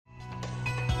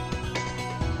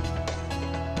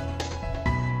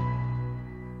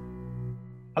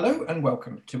Hello and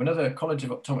welcome to another College of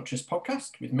Optometrists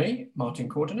podcast with me, Martin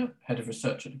Cordiner, Head of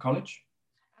Research at the College.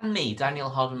 And me,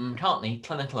 Daniel Hardman-McCartney,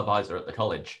 Clinical Advisor at the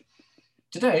College.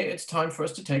 Today it's time for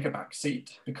us to take a back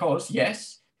seat because,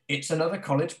 yes, it's another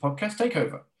College podcast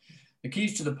takeover. The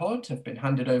keys to the pod have been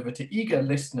handed over to eager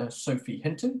listener Sophie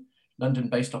Hinton,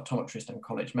 London-based optometrist and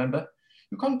College member,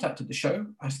 who contacted the show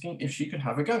asking if she could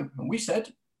have a go. And we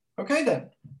said, okay then.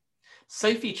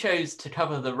 Sophie chose to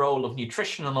cover the role of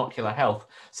nutrition and ocular health,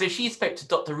 so she spoke to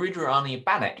Dr. Rudrani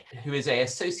Banik, who is an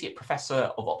Associate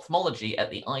Professor of Ophthalmology at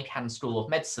the Icahn School of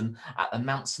Medicine at the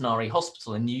Mount Sinai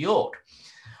Hospital in New York.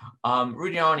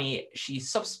 Rudrani, she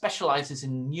subspecializes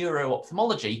in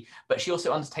neuro-ophthalmology, but she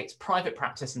also undertakes private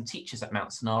practice and teaches at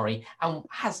Mount Sinai and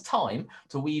has time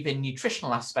to weave in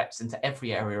nutritional aspects into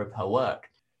every area of her work.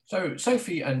 So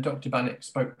Sophie and Dr. Banik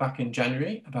spoke back in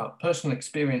January about personal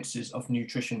experiences of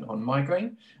nutrition on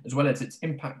migraine, as well as its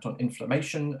impact on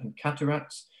inflammation and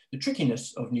cataracts, the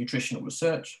trickiness of nutritional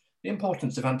research, the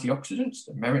importance of antioxidants,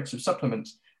 the merits of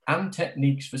supplements, and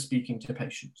techniques for speaking to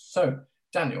patients. So,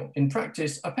 Daniel, in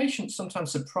practice, are patients sometimes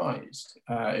surprised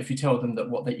if you tell them that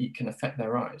what they eat can affect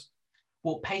their eyes?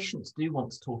 Well, patients do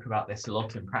want to talk about this a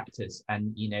lot in practice,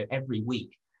 and every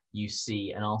week you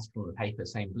see an article in the paper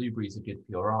saying blueberries are good for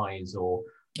your eyes, or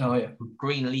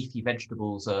green leafy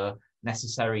vegetables are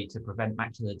necessary to prevent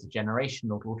macular degeneration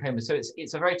or glaucoma. So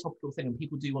it's a very topical thing, and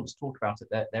people do want to talk about it.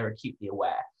 They're acutely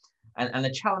aware. And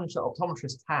the challenge that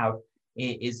optometrists have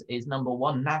is number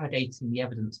one, navigating the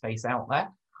evidence base out there,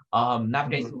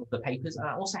 navigating all the papers, and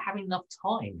also having enough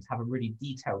time to have a really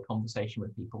detailed conversation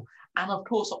with people. And of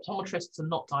course, optometrists are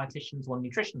not dietitians or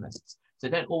nutritionists, so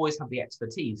don't always have the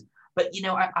expertise. But,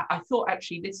 I thought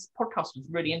actually this podcast was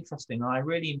really interesting, and I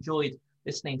really enjoyed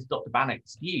listening to Dr.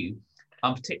 Banik's view,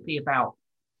 particularly about,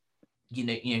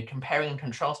 comparing and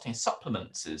contrasting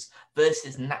supplements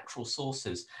versus natural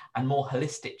sources and more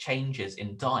holistic changes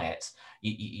in diet,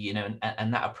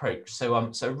 and that approach. So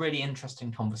a really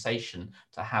interesting conversation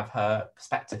to have her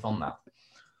perspective on that.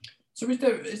 So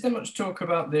is there much talk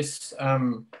about this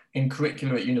in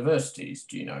curricula at universities?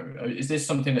 Do you know? Is this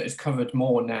something that is covered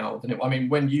more now than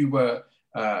when you were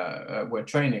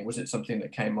training, was it something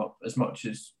that came up as much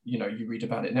as you read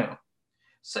about it now?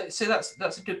 So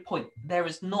that's a good point. It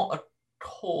is not a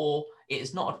core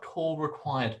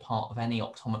required part of any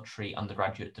optometry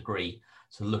undergraduate degree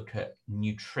to look at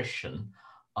nutrition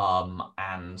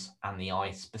and the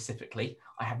eye specifically.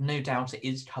 I have no doubt it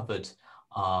is covered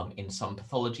in some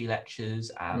pathology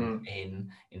lectures and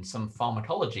in some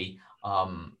pharmacology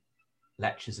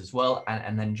lectures as well,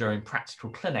 and then during practical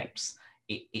clinics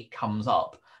it comes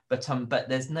up, but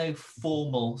there's no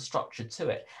formal structure to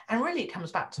it. And really it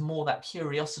comes back to more that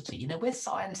curiosity. We're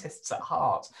scientists at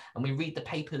heart, and we read the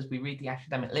papers, we read the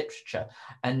academic literature,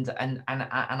 and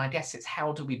I guess it's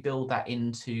how do we build that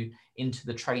into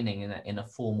the training in a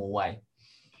formal way.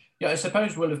 Yeah, I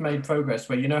suppose we'll have made progress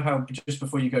where how just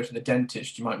before you go to the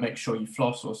dentist, you might make sure you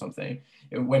floss or something.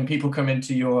 When people come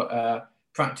into your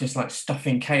practice, like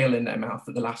stuffing kale in their mouth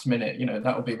at the last minute,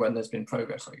 that'll be when there's been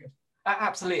progress, I guess.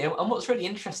 Absolutely. And what's really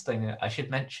interesting, I should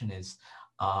mention, is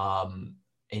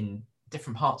in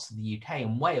different parts of the UK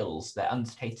and Wales, they're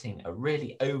undertaking a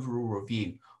really overall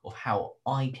review of how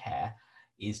eye care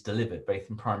is delivered, both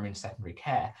in primary and secondary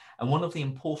care. And one of the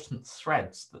important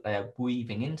threads that they're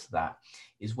weaving into that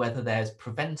is whether there's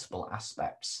preventable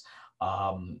aspects,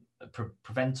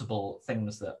 preventable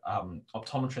things that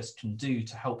optometrists can do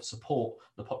to help support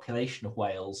the population of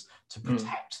Wales to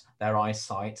protect their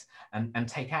eyesight and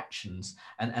take actions.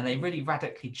 And they really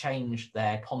radically changed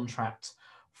their contract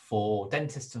for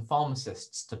dentists and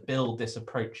pharmacists to build this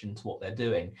approach into what they're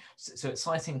doing. So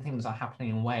exciting things are happening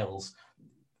in Wales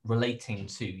relating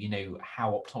to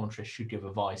how optometrists should give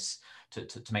advice to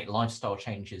make lifestyle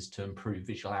changes to improve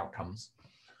visual outcomes.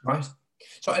 Right.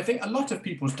 So I think a lot of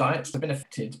people's diets have been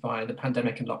affected by the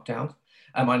pandemic and lockdown,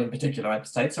 mine in particular, I'd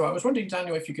say. So I was wondering,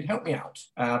 Daniel, if you could help me out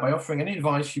by offering any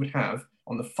advice you would have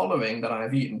on the following that I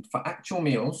have eaten for actual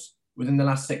meals within the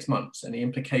last 6 months and the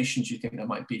implications you think there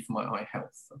might be for my eye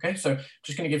health. Okay, so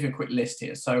just going to give you a quick list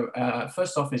here. So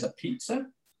first off is a pizza.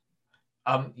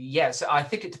 Yes, I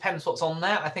think it depends what's on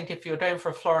there. I think if you're going for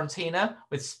a Florentina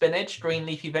with spinach, green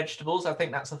leafy vegetables, I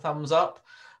think that's a thumbs up.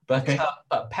 But okay.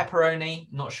 But pepperoni,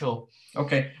 not sure.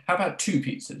 Okay, how about 2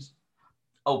 pizzas?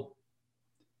 Oh,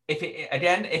 if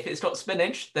it's got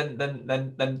spinach,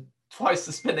 then twice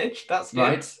the spinach. That's good.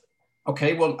 Right.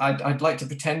 Okay, well, I'd like to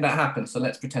pretend that happened, so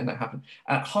let's pretend that happened.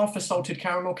 Half a salted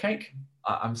caramel cake.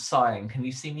 I'm sighing. Can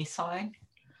you see me sighing?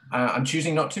 I'm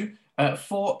choosing not to.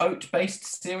 4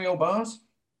 oat-based cereal bars.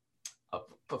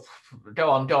 Go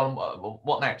on.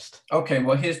 What next? Okay,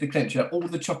 well, here's the clincher. All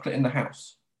the chocolate in the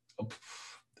house.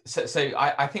 So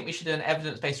I think we should do an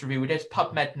evidence-based review. We go to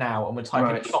PubMed now and we're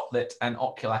typing chocolate and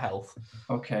ocular health.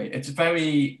 Okay, it's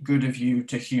very good of you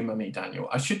to humour me, Daniel.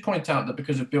 I should point out that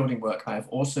because of building work, I have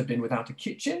also been without a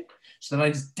kitchen. So that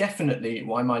is definitely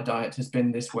why my diet has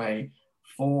been this way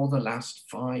for the last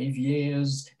 5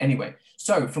 years. Anyway,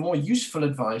 so for more useful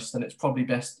advice, then it's probably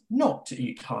best not to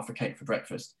eat half a cake for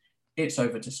breakfast. It's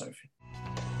over to Sophie.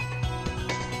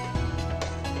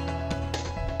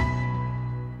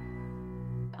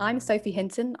 I'm Sophie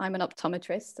Hinton. I'm an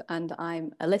optometrist and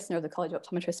I'm a listener of the College of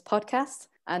Optometrists podcast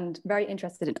and very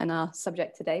interested in our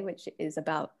subject today, which is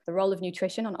about the role of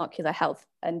nutrition on ocular health.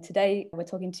 And today we're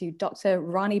talking to Dr.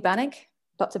 Rani Banik.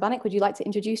 Dr. Banik, would you like to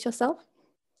introduce yourself?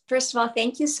 First of all,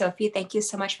 thank you, Sophie. Thank you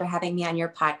so much for having me on your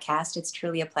podcast. It's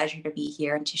truly a pleasure to be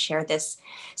here and to share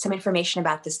some information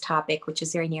about this topic, which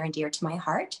is very near and dear to my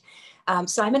heart.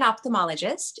 So I'm an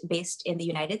ophthalmologist based in the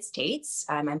United States.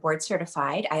 I'm board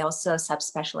certified. I also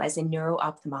subspecialize in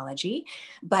neuro-ophthalmology,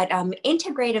 but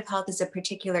integrative health is a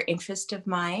particular interest of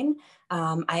mine.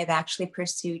 I have actually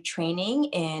pursued training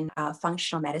in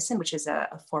functional medicine, which is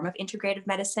a form of integrative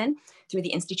medicine through the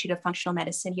Institute of Functional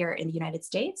Medicine here in the United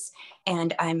States.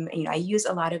 And I use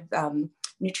a lot of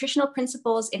nutritional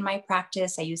principles in my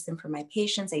practice. I use them for my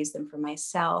patients, I use them for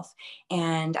myself.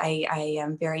 And I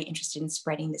am very interested in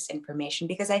spreading this information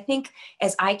because I think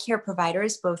as eye care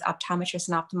providers, both optometrists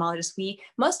and ophthalmologists,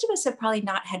 most of us have probably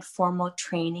not had formal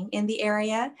training in the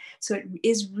area. So it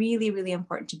is really, really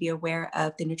important to be aware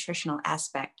of the nutritional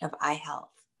aspect of eye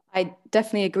health. I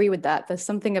definitely agree with that. There's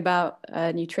something about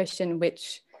nutrition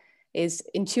which is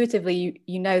intuitively,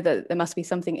 you know that there must be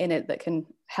something in it that can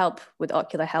help with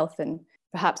ocular health and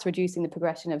perhaps reducing the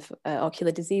progression of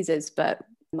ocular diseases. But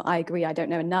I agree, I don't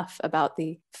know enough about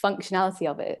the functionality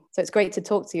of it. So it's great to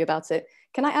talk to you about it.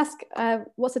 Can I ask,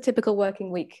 what's a typical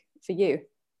working week for you?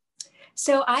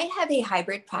 So I have a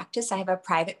hybrid practice. I have a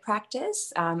private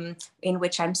practice in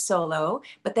which I'm solo,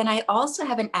 but then I also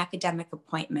have an academic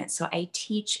appointment. So I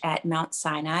teach at Mount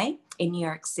Sinai in New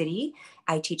York City.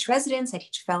 I teach residents, I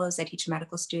teach fellows, I teach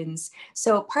medical students.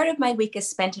 So part of my week is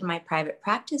spent in my private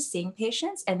practice seeing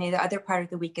patients, and the other part of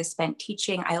the week is spent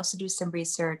teaching. I also do some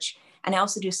research and I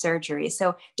also do surgery.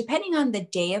 So depending on the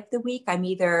day of the week, I'm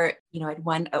either at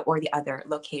one or the other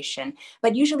location,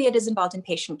 but usually it is involved in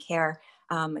patient care.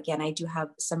 Again, I do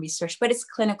have some research, but it's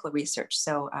clinical research.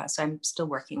 So I'm still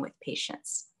working with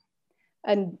patients.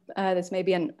 And there's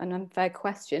maybe an unfair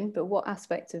question, but what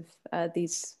aspect of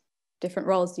these different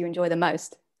roles do you enjoy the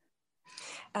most?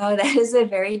 Oh, that is a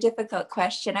very difficult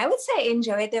question. I would say I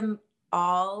enjoy them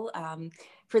all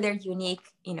for their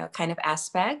unique, kind of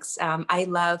aspects. I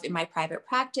love in my private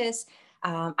practice,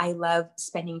 I love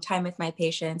spending time with my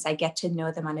patients. I get to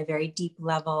know them on a very deep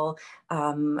level.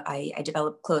 I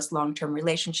develop close long-term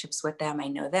relationships with them. I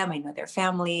know their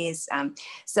families.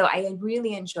 So I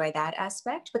really enjoy that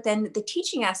aspect. But then the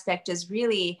teaching aspect is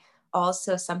really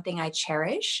also something I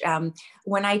cherish.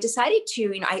 When I decided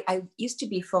to, I used to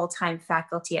be full-time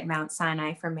faculty at Mount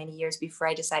Sinai for many years before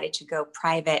I decided to go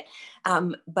private.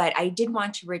 But I did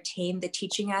want to retain the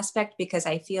teaching aspect because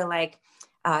I feel like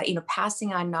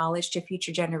passing on knowledge to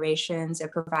future generations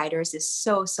of providers is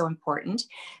so, so important.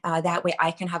 That way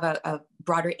I can have a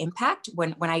broader impact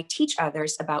when I teach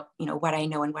others about, what I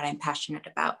know and what I'm passionate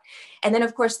about. And then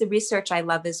of course, the research I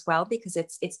love as well, because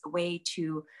it's a way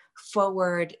to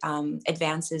forward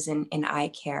advances in eye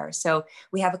care. So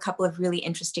we have a couple of really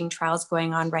interesting trials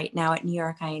going on right now at New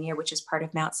York Eye and Ear, which is part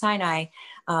of Mount Sinai.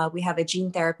 We have a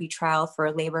gene therapy trial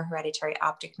for Leber hereditary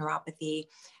optic neuropathy.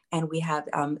 And we have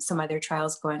some other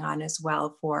trials going on as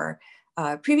well for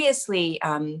previously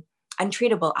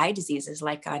untreatable eye diseases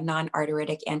like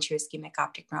non-arteritic anterior ischemic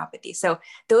optic neuropathy. So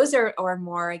those are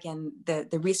more, again,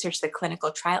 the research, the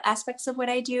clinical trial aspects of what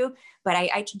I do. But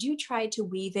I do try to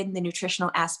weave in the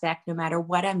nutritional aspect no matter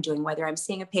what I'm doing, whether I'm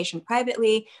seeing a patient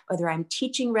privately, whether I'm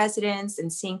teaching residents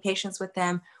and seeing patients with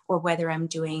them, or whether I'm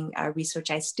doing research.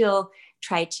 I still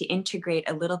try to integrate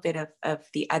a little bit of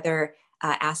the other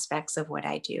aspects of what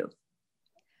I do.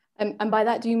 And by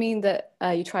that, do you mean that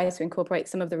you try to incorporate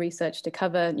some of the research to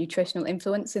cover nutritional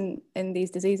influence in these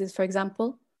diseases, for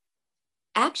example?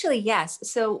 Actually, yes.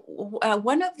 So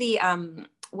one of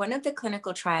the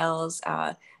clinical trials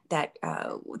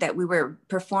that we were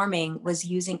performing was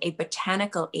using a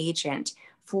botanical agent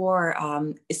for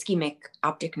ischemic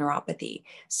optic neuropathy.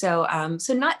 So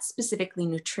not specifically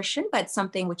nutrition, but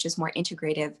something which is more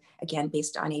integrative, again,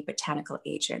 based on a botanical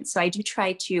agent. So I do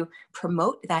try to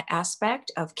promote that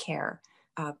aspect of care,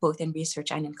 both in research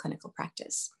and in clinical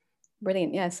practice.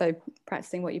 Brilliant. Yeah. So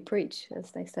practicing what you preach,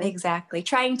 as they say. Exactly.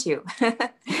 Trying to.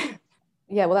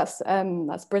 Yeah. Well,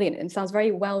 that's brilliant. And sounds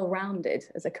very well-rounded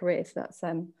as a career. So that's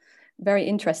very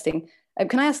interesting.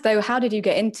 Can I ask though, how did you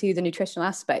get into the nutritional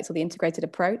aspects or the integrated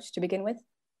approach to begin with?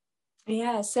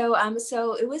 Yeah, so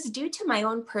it was due to my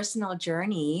own personal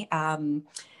journey.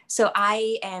 So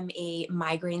I am a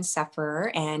migraine sufferer,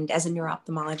 and as a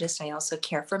neuro-ophthalmologist, I also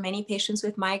care for many patients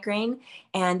with migraine.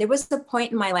 And there was a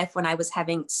point in my life when I was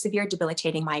having severe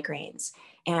debilitating migraines,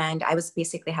 and I was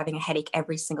basically having a headache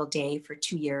every single day for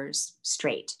 2 years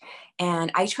straight.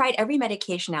 And I tried every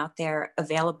medication out there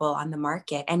available on the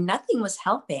market, and nothing was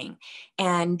helping.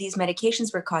 And these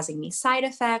medications were causing me side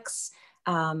effects.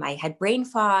 I had brain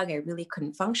fog. I really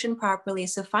couldn't function properly.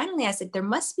 So finally, I said, there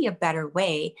must be a better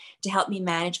way to help me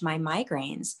manage my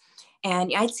migraines.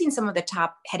 And I'd seen some of the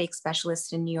top headache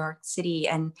specialists in New York City.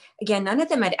 And again, none of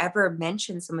them had ever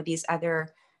mentioned some of these other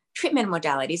treatment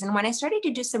modalities. And when I started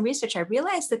to do some research, I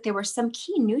realized that there were some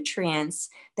key nutrients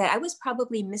that I was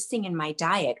probably missing in my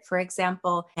diet. For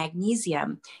example,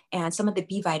 magnesium and some of the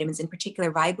B vitamins, in particular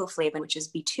riboflavin, which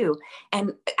is B2.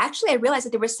 And actually, I realized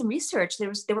that there was some research,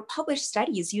 there were published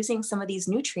studies using some of these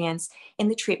nutrients in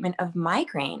the treatment of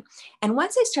migraine. And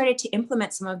once I started to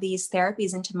implement some of these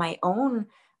therapies into my own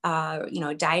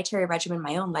dietary regimen,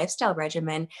 my own lifestyle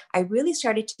regimen, I really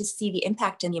started to see the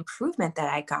impact and the improvement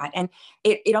that I got. And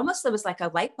it almost was like a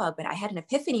light bulb, but I had an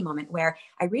epiphany moment where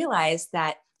I realized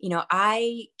that,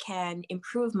 I can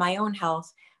improve my own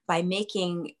health by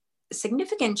making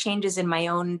significant changes in my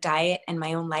own diet and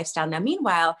my own lifestyle. Now,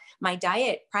 meanwhile, my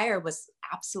diet prior was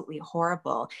absolutely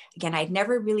horrible. Again, I'd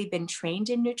never really been trained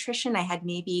in nutrition. I had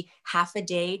maybe half a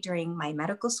day during my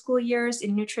medical school years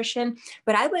in nutrition,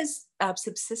 but I was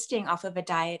subsisting off of a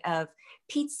diet of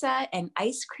pizza and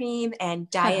ice cream and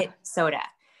diet soda.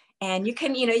 And you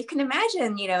can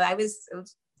imagine,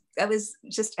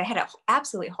 I had an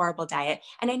absolutely horrible diet.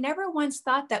 And I never once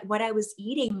thought that what I was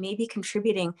eating may be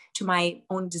contributing to my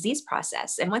own disease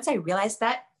process. And once I realized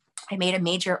that, I made a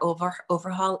major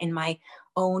overhaul in my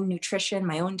own nutrition,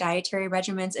 my own dietary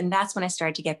regimens. And that's when I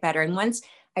started to get better. And once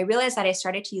I realized that, I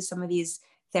started to use some of these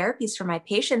therapies for my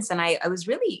patients. And I was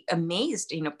really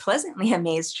amazed, pleasantly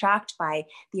amazed, shocked by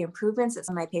the improvements that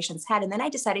some of my patients had. And then I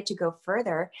decided to go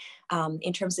further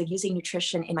in terms of using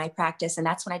nutrition in my practice. And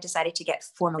that's when I decided to get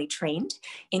formally trained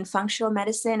in functional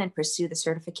medicine and pursue the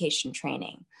certification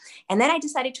training. And then I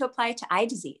decided to apply to eye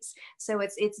disease. So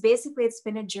it's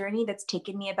been a journey that's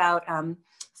taken me about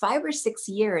 5 or 6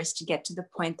 years to get to the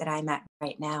point that I'm at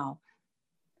right now.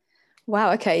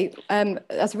 Wow. Okay.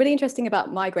 That's really interesting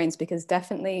about migraines, because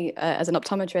definitely as an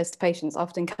optometrist, patients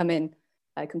often come in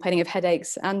complaining of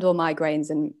headaches and or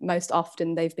migraines. And most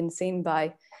often they've been seen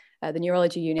by the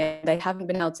neurology unit. They haven't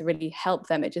been able to really help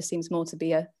them. It just seems more to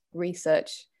be a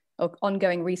research or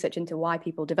ongoing research into why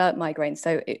people develop migraines.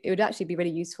 So it would actually be really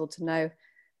useful to know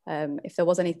if there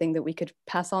was anything that we could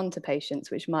pass on to patients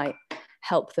which might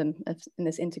help them in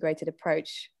this integrated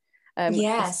approach.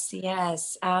 Yes.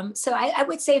 So I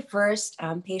would say first,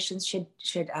 patients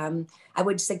should I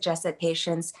would suggest that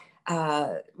patients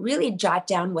really jot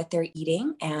down what they're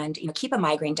eating and keep a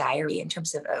migraine diary in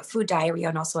terms of a food diary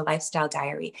and also a lifestyle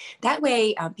diary. That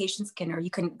way patients you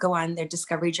can go on their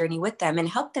discovery journey with them and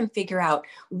help them figure out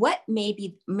what may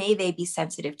they be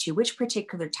sensitive to, which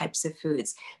particular types of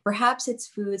foods. Perhaps it's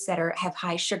foods that have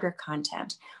high sugar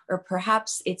content, or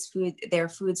perhaps they're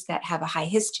foods that have a high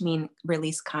histamine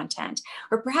release content,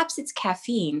 or perhaps it's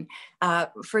caffeine.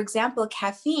 For example,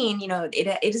 caffeine,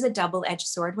 it is a double-edged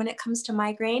sword when it comes to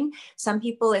migraine. Some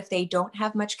people, if they don't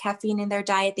have much caffeine in their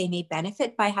diet, they may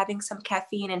benefit by having some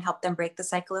caffeine and help them break the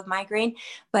cycle of migraine.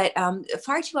 But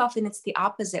far too often it's the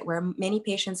opposite, where many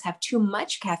patients have too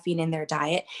much caffeine in their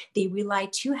diet. They rely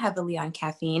too heavily on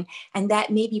caffeine, and that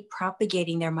may be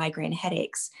propagating their migraine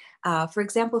headaches. For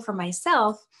example, for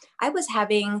myself, I was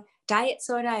having diet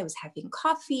soda, I was having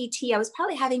coffee, tea. I was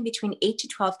probably having between 8 to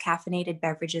 12 caffeinated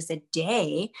beverages a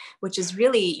day, which is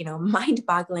really,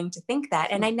 mind-boggling to think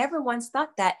that. And I never once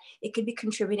thought that it could be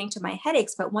contributing to my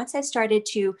headaches. But once I started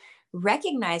to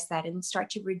recognize that and start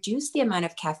to reduce the amount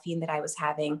of caffeine that I was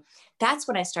having, that's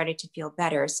when I started to feel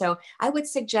better. So I would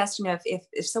suggest,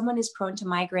 if someone is prone to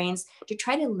migraines, to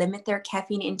try to limit their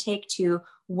caffeine intake to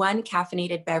 1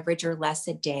 caffeinated beverage or less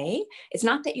a day. It's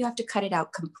not that you have to cut it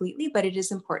out completely, but it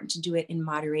is important to do it in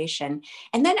moderation.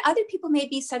 And then other people may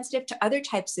be sensitive to other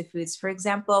types of foods. For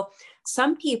example,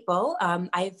 some people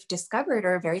I've discovered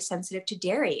are very sensitive to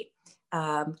dairy.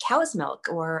 Cow's milk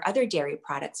or other dairy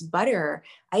products, butter,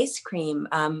 ice cream,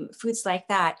 foods like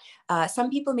that. Some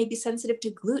people may be sensitive to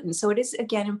gluten. So it is,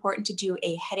 again, important to do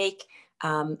a headache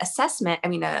assessment,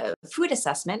 a food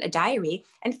assessment, a diary,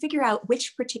 and figure out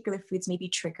which particular foods may be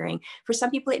triggering. For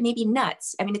some people, it may be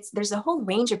nuts. There's a whole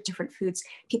range of different foods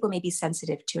people may be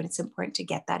sensitive to, and it's important to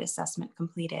get that assessment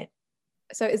completed.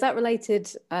 So is that related,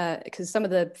 because some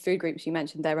of the food groups you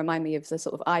mentioned there remind me of the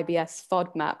sort of IBS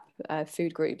FODMAP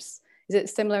food groups. Is it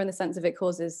similar in the sense of it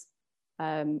causes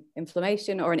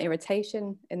inflammation or an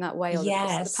irritation in that way, or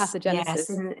yes, the pathogenesis? Yes,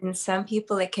 in some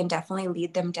people it can definitely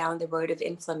lead them down the road of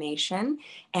inflammation.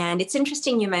 And it's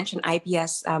interesting you mentioned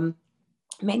IBS.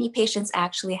 Many patients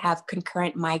actually have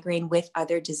concurrent migraine with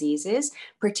other diseases,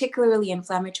 particularly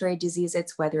inflammatory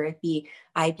diseases, whether it be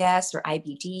IBS or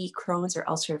IBD, Crohn's or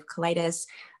ulcerative colitis,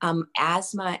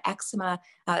 asthma, eczema,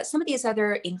 some of these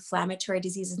other inflammatory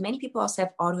diseases. Many people also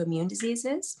have autoimmune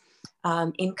diseases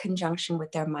in conjunction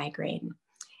with their migraine.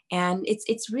 And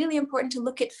it's really important to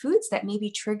look at foods that may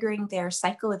be triggering their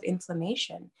cycle of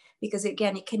inflammation, because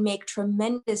again, it can make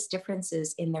tremendous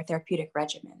differences in their therapeutic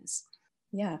regimens.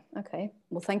 Yeah. Okay.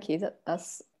 Well, thank you.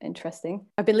 That's interesting.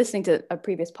 I've been listening to a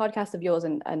previous podcast of yours,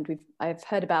 and I've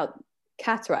heard about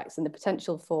cataracts and the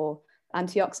potential for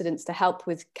antioxidants to help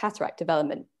with cataract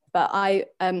development. But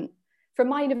from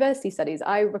my university studies,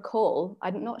 I recall,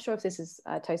 I'm not sure if this is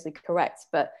totally correct,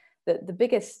 but the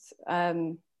biggest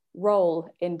role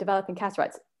in developing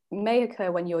cataracts may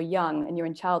occur when you're young and you're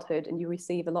in childhood and you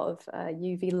receive a lot of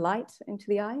UV light into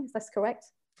the eye. Is that correct?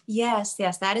 Yes,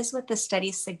 that is what the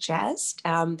studies suggest,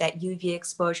 that UV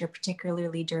exposure,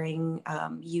 particularly during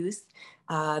youth,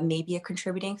 may be a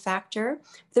contributing factor.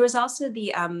 There was also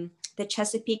the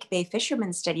Chesapeake Bay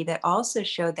fishermen study that also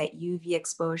showed that UV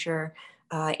exposure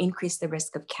increased the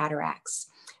risk of cataracts.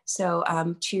 So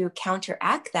to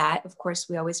counteract that, of course,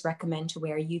 we always recommend to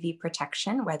wear UV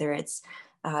protection, whether it's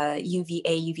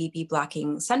UVA, UVB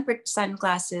blocking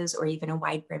sunglasses, or even a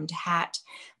wide-brimmed hat.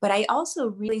 But I also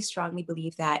really strongly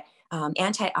believe that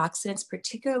antioxidants,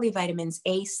 particularly vitamins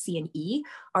A, C, and E,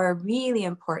 are really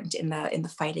important in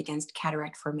the fight against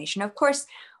cataract formation. Of course,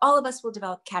 all of us will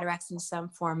develop cataracts in some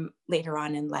form later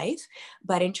on in life,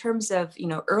 but in terms of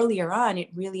earlier on,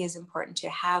 it really is important to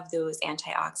have those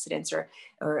antioxidants or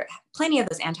plenty of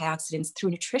those antioxidants through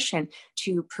nutrition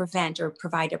to prevent or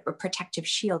provide a protective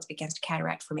shield against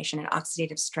cataract formation and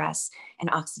oxidative stress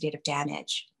and oxidative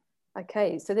damage.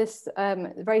 Okay, so this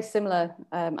very similar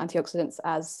antioxidants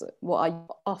as what I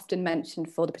often mentioned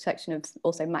for the protection of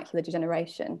also macular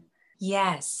degeneration.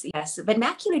 Yes, but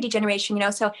macular degeneration,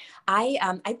 so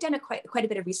I've done quite a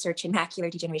bit of research in macular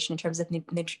degeneration in terms of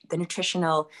the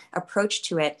nutritional approach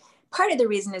to it. Part of the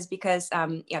reason is because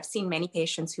I've seen many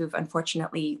patients who've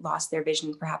unfortunately lost their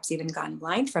vision, perhaps even gone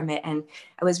blind from it. And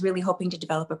I was really hoping to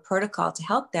develop a protocol to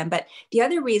help them. But the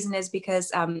other reason is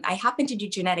because I happened to do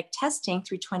genetic testing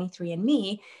through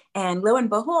 23andMe. And lo and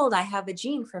behold, I have a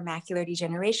gene for macular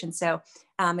degeneration. So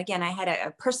again, I had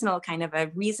a personal kind of a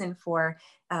reason for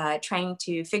trying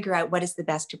to figure out what is the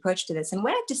best approach to this. And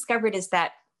what I've discovered is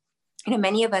that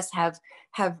many of us have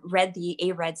read the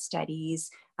ARED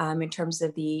studies in terms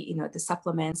of the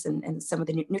supplements and some of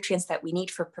the nutrients that we need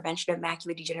for prevention of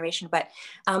macular degeneration. But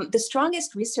the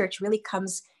strongest research really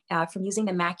comes from using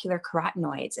the macular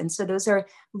carotenoids. And so those are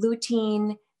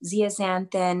lutein,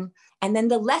 zeaxanthin, and then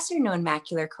the lesser known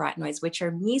macular carotenoids, which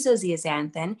are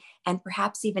mesozeaxanthin and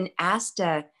perhaps even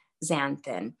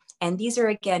astaxanthin. And these are,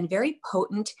 again, very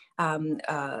potent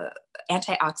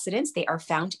antioxidants. They are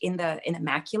found in the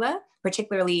macula,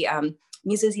 particularly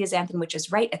mesozeaxanthin, which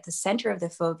is right at the center of the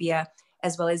fovea,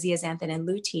 as well as zeaxanthin and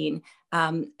lutein.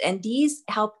 And these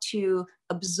help to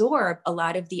absorb a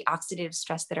lot of the oxidative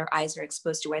stress that our eyes are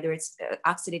exposed to, whether it's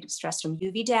oxidative stress from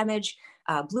UV damage,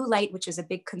 blue light, which is a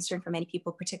big concern for many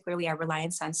people, particularly our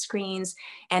reliance on screens,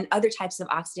 and other types of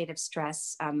oxidative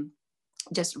stress,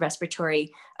 just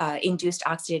respiratory induced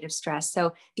oxidative stress.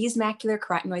 So these macular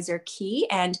carotenoids are key.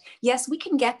 And yes, we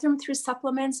can get them through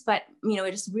supplements, but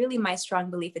it is really my strong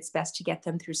belief it's best to get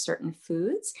them through certain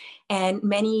foods. And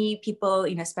many people,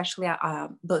 especially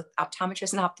both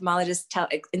optometrists and ophthalmologists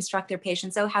instruct their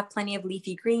patients, have plenty of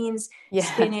leafy greens,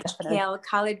 spinach, definitely. Kale,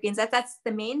 collard greens. That's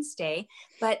the mainstay.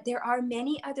 But there are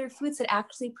many other foods that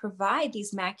actually provide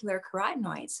these macular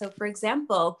carotenoids. So for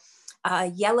example,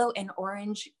 yellow and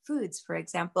orange foods, for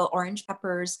example, orange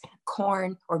peppers,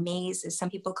 corn or maize, as some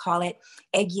people call it,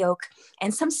 egg yolk,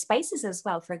 and some spices as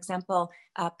well. For example,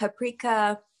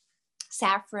 paprika,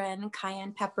 saffron,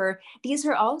 cayenne pepper. These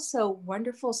are also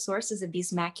wonderful sources of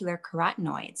these macular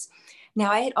carotenoids. Now,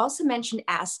 I had also mentioned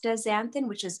astaxanthin,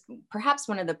 which is perhaps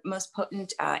one of the most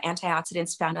potent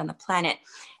antioxidants found on the planet.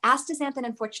 Astaxanthin,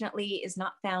 unfortunately, is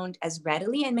not found as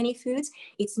readily in many foods.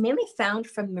 It's mainly found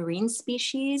from marine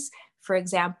species. For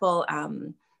example,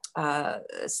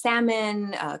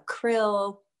 salmon,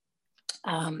 krill,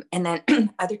 and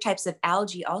then other types of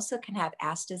algae also can have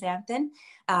astaxanthin.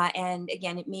 And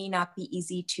again, it may not be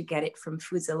easy to get it from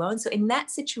foods alone. So in that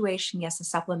situation, yes, a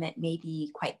supplement may be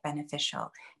quite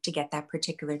beneficial to get that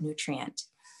particular nutrient.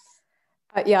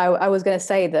 Yeah, I was going to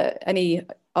say that any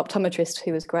optometrist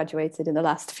who has graduated in the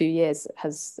last few years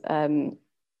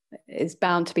is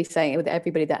bound to be saying with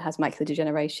everybody that has macular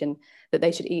degeneration that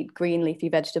they should eat green leafy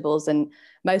vegetables. And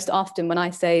most often when I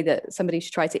say that somebody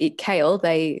should try to eat kale,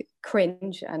 they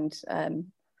cringe and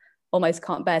almost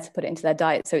can't bear to put it into their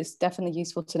diet. So it's definitely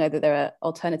useful to know that there are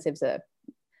alternatives that are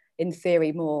in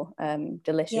theory more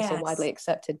delicious or widely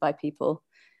accepted by people.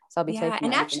 So I'll be taking that.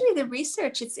 And actually the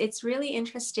research, it's really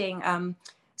interesting.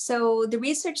 So the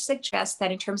research suggests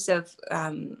that in terms of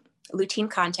lutein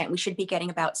content, we should be getting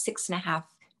about 6.5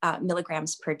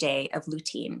 milligrams per day of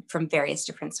lutein from various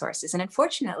different sources. And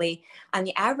unfortunately, on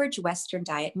the average Western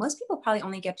diet, most people probably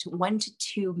only get to 1 to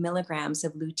 2 milligrams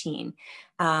of lutein.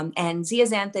 And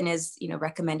zeaxanthin is,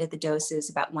 recommended the dose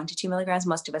is about 1 to 2 milligrams.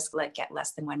 Most of us get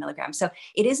less than 1 milligram. So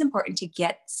it is important to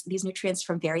get these nutrients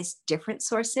from various different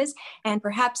sources. And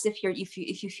perhaps if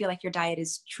you feel like your diet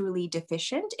is truly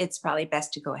deficient, it's probably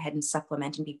best to go ahead and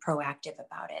supplement and be proactive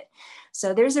about it.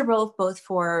 So there's a role both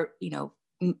for,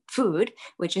 food,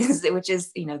 which is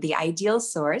the ideal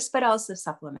source, but also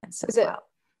supplements as well.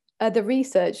 The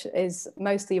research is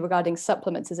mostly regarding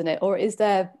supplements, isn't it? Or is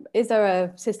there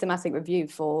a systematic review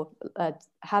for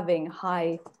having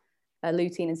high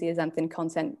lutein and zeaxanthin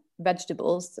content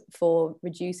vegetables for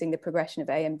reducing the progression of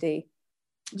AMD?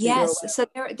 Yes, so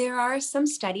there are some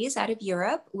studies out of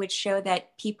Europe which show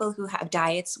that people who have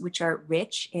diets which are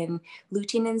rich in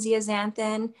lutein and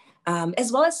zeaxanthin,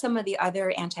 as well as some of the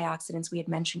other antioxidants we had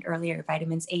mentioned earlier,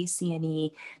 vitamins A, C, and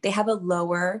E, they have a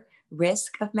lower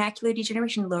risk of macular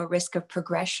degeneration, lower risk of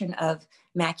progression of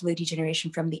macular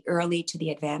degeneration from the early to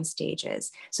the advanced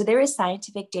stages. So there is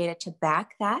scientific data to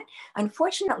back that.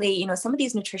 Unfortunately, some of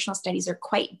these nutritional studies are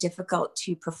quite difficult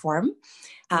to perform.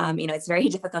 It's very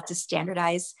difficult to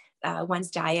standardize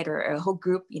one's diet or a whole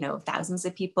group, thousands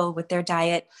of people with their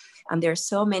diet. There are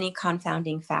so many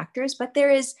confounding factors, but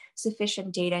there is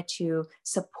sufficient data to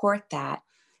support that.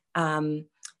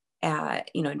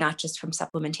 Not just from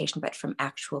supplementation, but from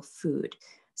actual food.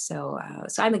 So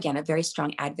I'm, again, a very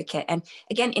strong advocate. And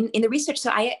again, in the research,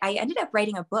 so I ended up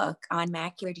writing a book on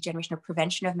macular degeneration or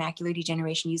prevention of macular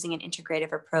degeneration using an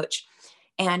integrative approach.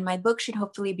 And my book should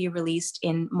hopefully be released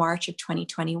in March of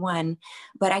 2021.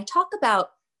 But I talk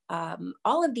about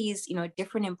all of these,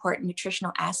 different important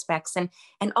nutritional aspects. And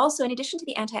also, in addition to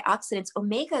the antioxidants,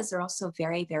 omegas are also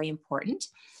very, very important.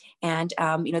 And,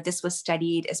 this was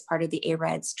studied as part of the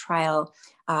AREDS trial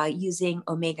using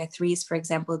omega-3s, for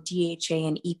example, DHA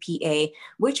and EPA,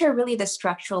 which are really the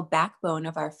structural backbone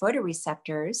of our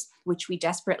photoreceptors, which we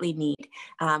desperately need.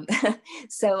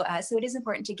 So it is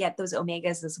important to get those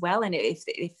omegas as well. And if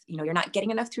you're not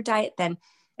getting enough through diet, then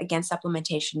again,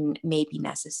 supplementation may be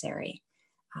necessary.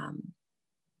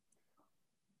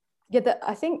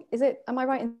 I think, am I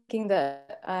right in thinking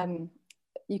that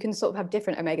you can sort of have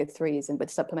different omega-3s and with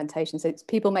supplementation, so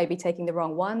people may be taking the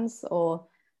wrong ones, or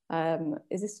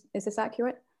is this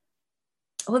accurate?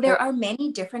 Well, there are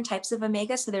many different types of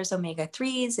omega. So there's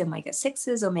omega-3s,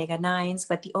 omega-6s, omega-9s,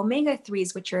 but the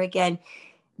omega-3s, which are again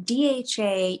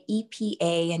DHA,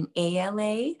 EPA, and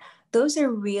ALA, those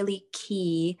are really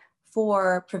key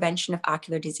for prevention of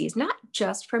ocular disease, not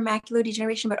just for macular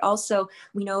degeneration, but also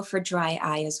we know for dry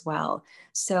eye as well.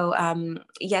 So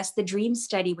yes, the DREAM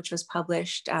study, which was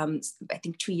published, I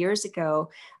think 2 years ago,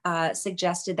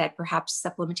 suggested that perhaps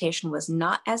supplementation was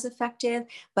not as effective,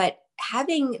 but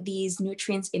having these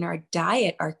nutrients in our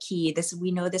diet are key.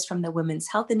 We know this from the Women's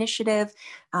Health Initiative,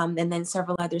 and then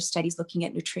several other studies looking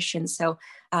at nutrition. So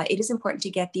it is important to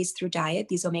get these through diet,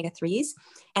 these omega-3s.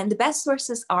 And the best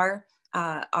sources are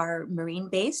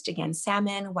marine-based, again,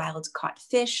 salmon, wild-caught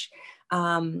fish,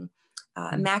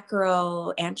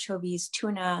 mackerel, anchovies,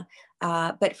 tuna.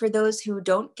 But for those who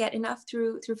don't get enough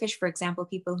through fish, for example,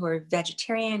 people who are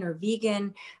vegetarian or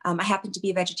vegan, I happen to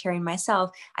be a vegetarian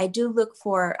myself, I do look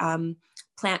for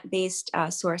plant-based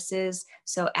sources.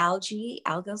 So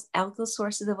algal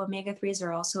sources of omega-3s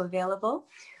are also available,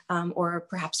 or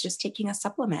perhaps just taking a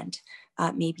supplement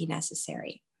may be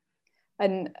necessary.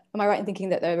 And am I right in thinking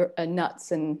that there are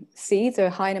nuts and seeds are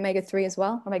high in omega-3 as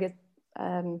well,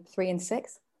 omega-3 and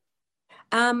 6?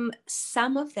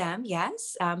 Some of them,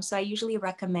 yes. So I usually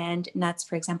recommend nuts.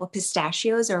 For example,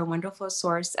 pistachios are a wonderful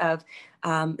source of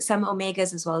some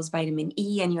omegas as well as vitamin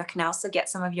E, and you can also get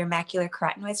some of your macular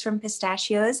carotenoids from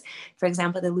pistachios. For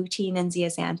example, the lutein and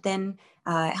zeaxanthin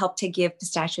help to give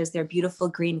pistachios their beautiful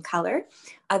green color.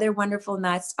 Other wonderful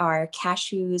nuts are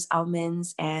cashews,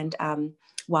 almonds, and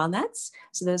walnuts.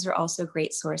 So those are also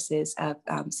great sources of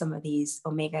some of these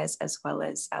omegas, as well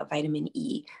as vitamin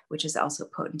E, which is also a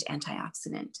potent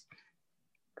antioxidant.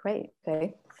 Great,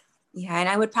 okay. Yeah, and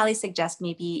I would probably suggest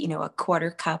maybe, you know, a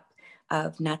quarter cup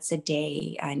of nuts a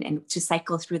day, and to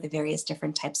cycle through the various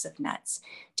different types of nuts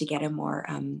to get a more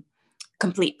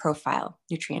complete profile,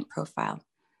 nutrient profile.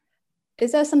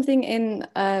 Is there something in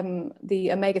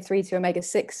the omega-3 to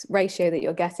omega-6 ratio that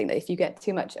you're getting, that if you get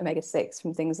too much omega-6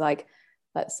 from things like,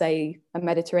 let's say, a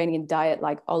Mediterranean diet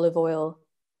like olive oil,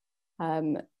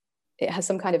 it has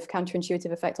some kind of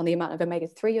counterintuitive effect on the amount of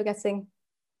omega-3 you're getting?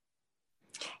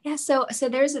 Yeah, so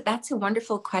that's a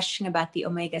wonderful question about the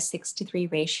omega-6 to 3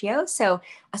 ratio. So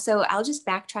I'll just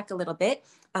backtrack a little bit.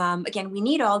 Again, we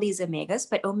need all these omegas,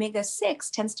 but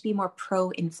omega-6 tends to be more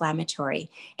pro-inflammatory,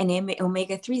 and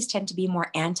omega-3s tend to be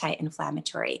more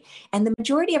anti-inflammatory. And the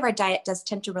majority of our diet does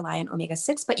tend to rely on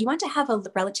omega-6, but you want to have a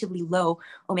relatively low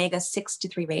omega-6 to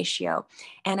 3 ratio.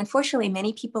 And unfortunately,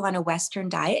 many people on a Western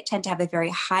diet tend to have a very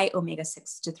high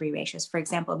omega-6 to 3 ratios. For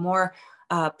example, more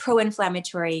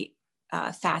pro-inflammatory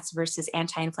fats versus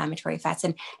anti-inflammatory fats.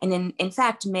 And in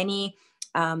fact, many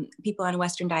people on a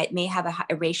Western diet may have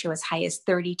a ratio as high as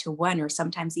 30 to 1, or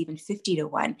sometimes even 50 to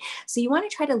 1. So you want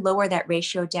to try to lower that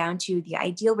ratio down to, the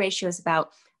ideal ratio is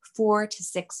about 4 to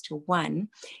 6 to 1.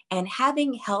 And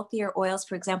having healthier oils,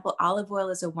 for example, olive oil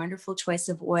is a wonderful choice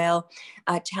of oil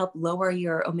to help lower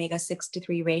your omega-6 to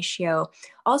 3 ratio.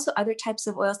 Also, other types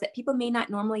of oils that people may not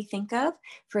normally think of.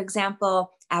 For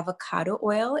example, avocado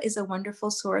oil is a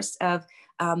wonderful source of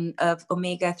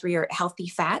omega-3, or healthy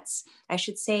fats, I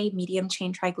should say, medium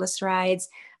chain triglycerides.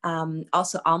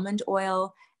 Also almond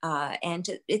oil. And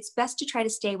it's best to try to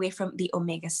stay away from the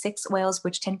omega-6 oils,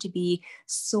 which tend to be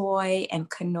soy and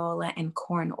canola and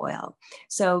corn oil.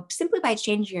 So simply by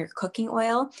changing your cooking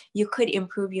oil, you could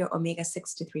improve your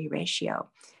omega-6 to 3 ratio.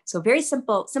 So very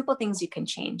simple things you can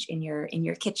change in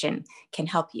your kitchen can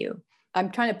help you. I'm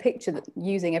trying to picture that,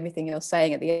 using everything you're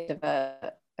saying at the end of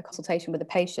a consultation with a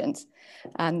patient,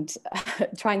 and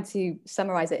trying to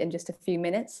summarize it in just a few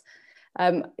minutes.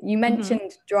 You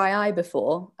mentioned dry eye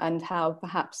before, and how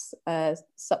perhaps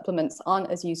supplements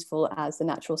aren't as useful as the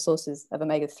natural sources of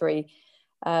omega-3,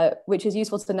 which is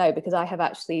useful to know, because I have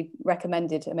actually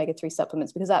recommended omega-3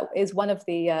 supplements, because that is one of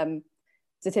the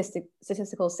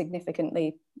statistical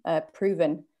significantly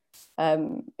proven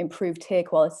improved hair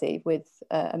quality with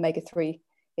omega-3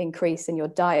 increase in your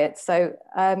diet. So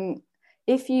I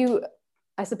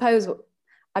suppose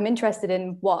I'm interested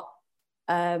in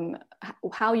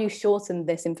how you shorten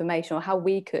this information, or how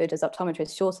we could, as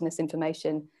optometrists, shorten this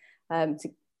information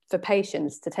for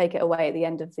patients to take it away at the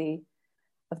end of the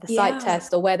sight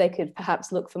test, or where they could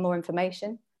perhaps look for more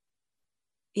information.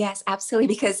 Yes, absolutely.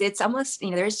 Because it's almost,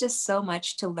 there's just so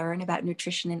much to learn about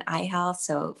nutrition and eye health.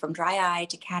 So from dry eye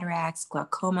to cataracts,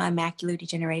 glaucoma, macular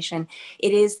degeneration,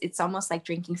 it's almost like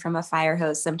drinking from a fire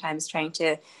hose sometimes, trying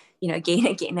to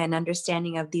gain an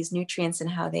understanding of these nutrients and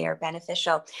how they are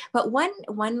beneficial. But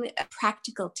one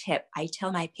practical tip I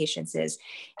tell my patients is,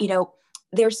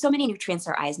 there's so many nutrients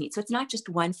our eyes need. So it's not just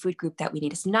one food group that we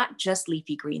need. It's not just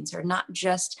leafy greens, or not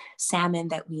just salmon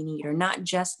that we need, or not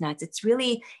just nuts. It's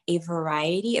really a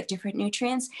variety of different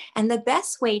nutrients. And the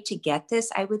best way to get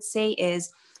this, I would say,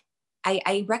 is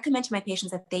I recommend to my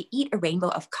patients that they eat a rainbow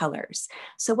of colors.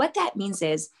 So what that means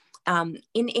is, in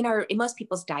most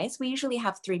people's diets, we usually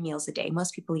have 3 meals a day.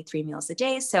 Most people eat 3 meals a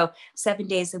day. So 7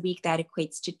 days a week, that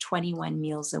equates to 21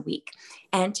 meals a week.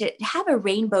 And to have a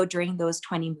rainbow during those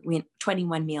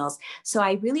 21 meals. So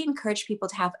I really encourage people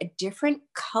to have a different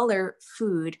color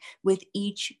food with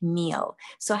each meal.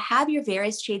 So have your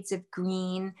various shades of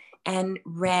green and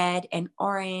red and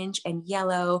orange and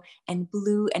yellow and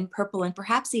blue and purple, and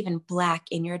perhaps even black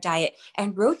in your diet,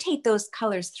 and rotate those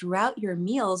colors throughout your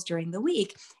meals during the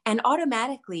week. And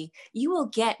automatically you will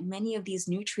get many of these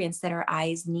nutrients that our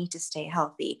eyes need to stay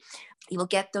healthy. You will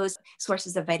get those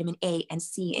sources of vitamin A and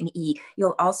C and E.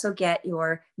 You'll also get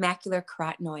your macular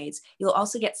carotenoids. You'll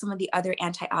also get some of the other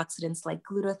antioxidants like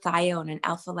glutathione and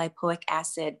alpha lipoic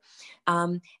acid.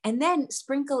 And then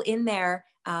sprinkle in there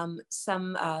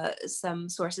some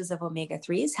sources of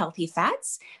omega-3s, healthy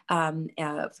fats.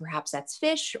 Perhaps that's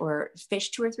fish 2 or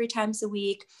 3 times a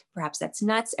week. Perhaps that's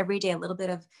nuts every day, a little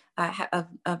bit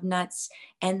of nuts.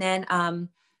 And then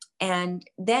And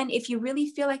then if you really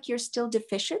feel like you're still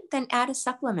deficient, then add a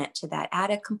supplement to that, add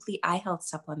a complete eye health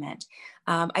supplement.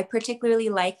 I particularly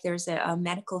like, there's a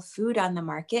medical food on the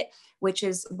market, which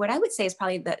is what I would say is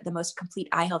probably the most complete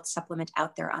eye health supplement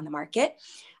out there on the market.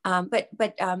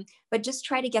 But just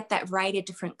try to get that variety of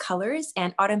different colors,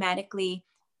 and automatically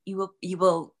you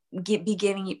will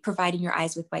providing your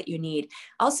eyes with what you need.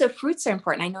 Also, fruits are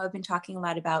important. I know I've been talking a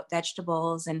lot about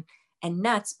vegetables and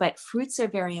nuts, but fruits are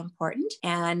very important.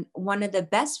 And one of the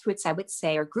best fruits, I would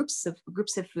say, or groups of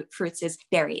fruits, is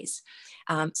berries.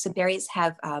 So berries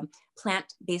have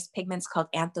plant-based pigments called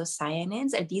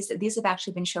anthocyanins. And these have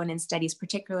actually been shown in studies,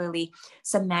 particularly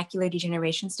some macular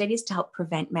degeneration studies, to help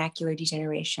prevent macular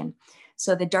degeneration.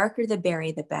 So the darker the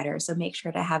berry, the better. So make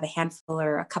sure to have a handful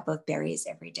or a cup of berries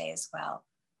every day as well.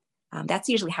 That's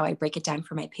usually how I break it down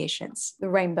for my patients. The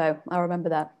rainbow, I remember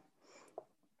that.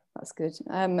 That's good.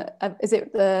 Is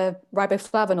it the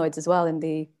riboflavonoids as well in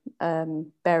the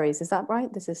berries? Is that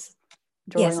right? This is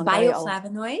yes,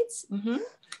 bioflavonoids. Mm-hmm.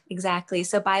 Exactly.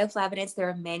 So bioflavonoids, there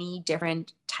are many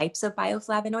different types of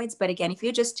bioflavonoids. But again, if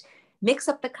you just mix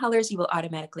up the colors, you will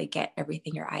automatically get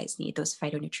everything your eyes need, those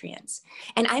phytonutrients.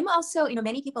 And I'm also,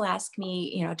 many people ask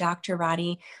me, Dr.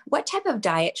 Rani, what type of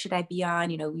diet should I be on?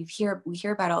 We hear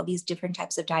about all these different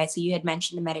types of diets. So you had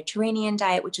mentioned the Mediterranean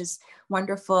diet, which is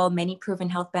wonderful, many proven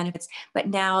health benefits. But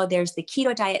now there's the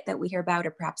keto diet that we hear about,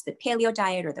 or perhaps the paleo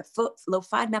diet or the low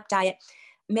FODMAP diet.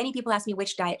 Many people ask me,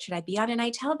 which diet should I be on? And I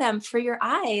tell them, for your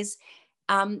eyes,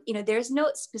 there's no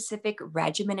specific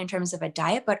regimen in terms of a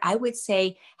diet, but I would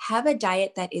say have a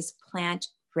diet that is plant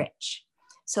rich.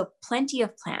 So plenty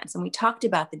of plants. And we talked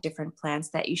about the different plants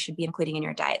that you should be including in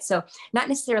your diet. So not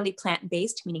necessarily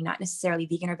plant-based, meaning not necessarily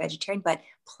vegan or vegetarian, but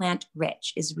plant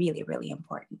rich is really, really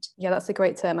important. Yeah, that's a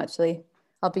great term, actually.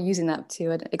 I'll be using that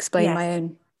to explain my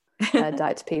own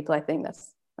diet to people. I think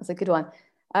that's a good one.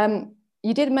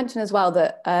 You did mention as well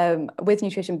that with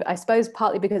nutrition, I suppose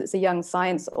partly because it's a young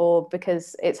science, or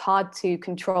because it's hard to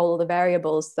control the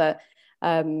variables, that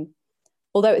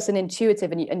although it's an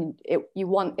intuitive and you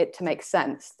want it to make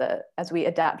sense, that as we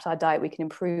adapt our diet, we can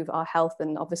improve our health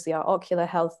and obviously our ocular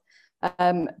health.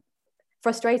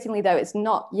 Frustratingly, though, it's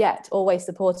not yet always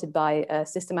supported by a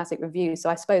systematic review. So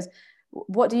I suppose,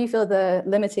 what do you feel the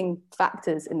limiting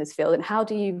factors in this field, and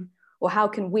how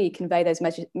can we convey those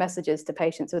messages to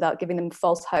patients without giving them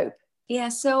false hope? Yeah,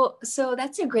 so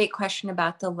that's a great question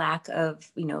about the lack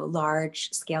of,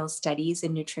 large scale studies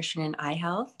in nutrition and eye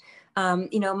health.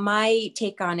 My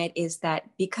take on it is that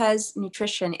because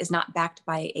nutrition is not backed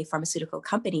by a pharmaceutical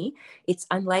company, it's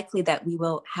unlikely that we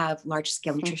will have large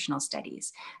scale nutritional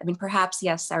studies. I mean, perhaps,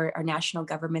 yes, our national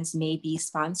governments may be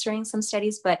sponsoring some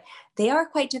studies, but they are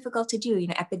quite difficult to do,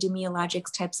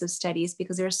 epidemiologics types of studies,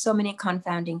 because there are so many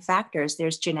confounding factors.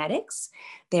 There's genetics,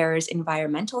 there's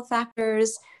environmental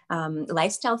factors,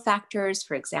 lifestyle factors,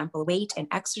 for example, weight and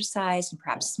exercise, and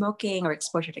perhaps smoking or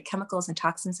exposure to chemicals and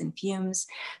toxins and fumes.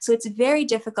 So it's very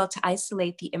difficult to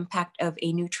isolate the impact of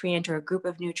a nutrient or a group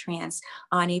of nutrients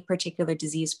on a particular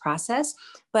disease process.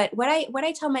 But what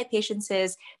I tell my patients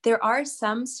is there are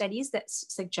some studies that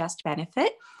suggest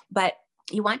benefit, but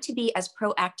you want to be as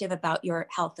proactive about your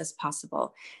health as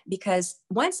possible, because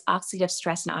once oxidative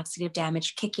stress and oxidative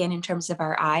damage kick in terms of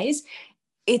our eyes,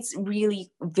 it's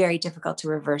really very difficult to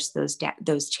reverse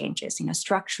those changes.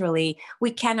 Structurally, we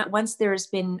cannot, once there's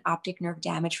been optic nerve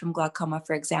damage from glaucoma,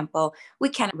 for example, we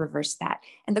cannot reverse that.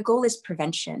 And the goal is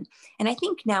prevention. And I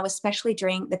think now, especially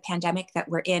during the pandemic that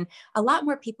we're in, a lot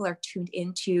more people are tuned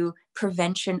into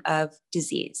prevention of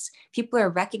disease. People are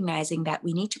recognizing that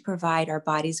we need to provide our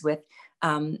bodies with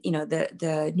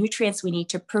the nutrients we need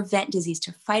to prevent disease,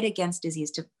 to fight against disease,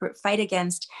 to fight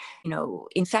against,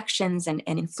 infections and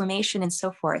inflammation and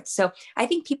so forth. So I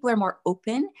think people are more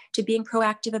open to being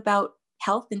proactive about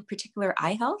health, in particular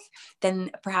eye health, than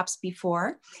perhaps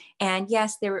before. And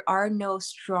yes, there are no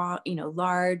strong,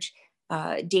 large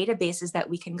databases that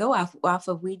we can go off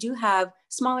of. We do have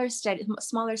smaller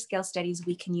scale studies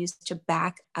we can use to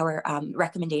back our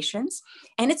recommendations.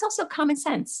 And it's also common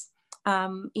sense. A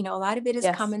lot of it is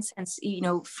common sense.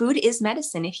 Food is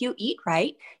medicine. If you eat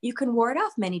right, you can ward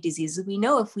off many diseases. We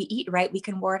know if we eat right, we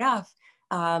can ward off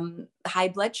high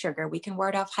blood sugar. We can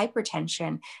ward off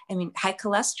hypertension. High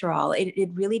cholesterol. It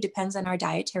really depends on our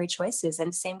dietary choices. And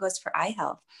the same goes for eye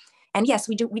health. And yes,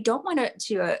 we don't want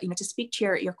to speak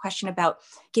to your question about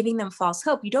giving them false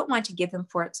hope. You don't want to give them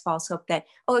false hope that,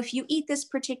 if you eat this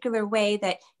particular way,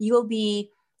 that you'll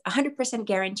be 100%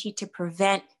 guaranteed to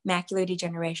prevent macular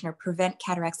degeneration or prevent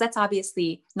cataracts. That's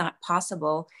obviously not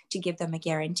possible to give them a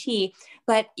guarantee,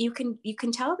 but you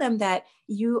can tell them that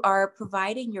you are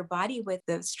providing your body with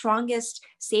the strongest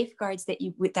safeguards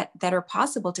that are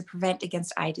possible to prevent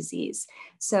against eye disease.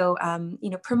 So,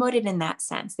 promote it in that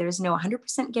sense. There is no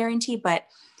 100% guarantee, but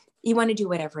you want to do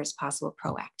whatever is possible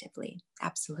proactively.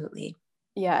 Absolutely.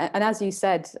 Yeah, and as you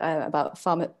said about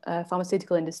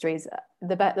pharmaceutical industries,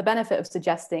 the benefit of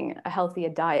suggesting a healthier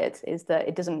diet is that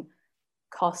it doesn't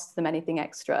cost them anything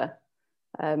extra,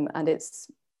 and it's,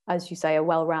 as you say, a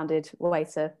well-rounded way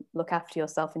to look after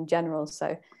yourself in general.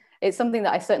 So it's something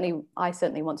that I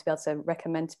certainly want to be able to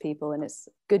recommend to people, and it's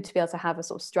good to be able to have a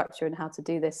sort of structure in how to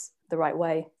do this the right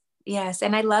way. Yes,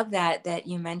 and I love that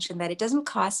you mentioned that it doesn't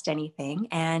cost anything,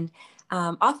 and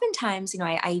oftentimes,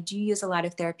 I do use a lot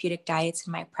of therapeutic diets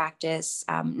in my practice,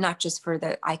 not just for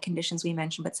the eye conditions we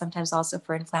mentioned, but sometimes also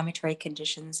for inflammatory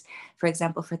conditions. For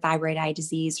example, for thyroid eye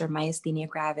disease or myasthenia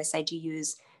gravis, I do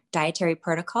use dietary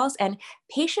protocols, and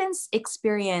patients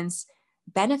experience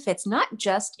benefits not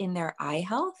just in their eye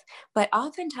health, but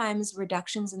oftentimes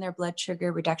reductions in their blood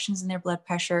sugar, reductions in their blood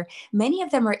pressure. Many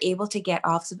of them are able to get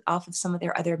off of some of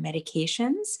their other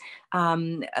medications,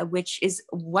 which is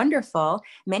wonderful.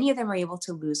 Many of them are able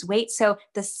to lose weight. So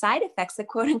the side effects, the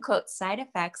quote unquote side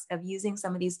effects of using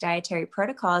some of these dietary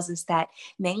protocols is that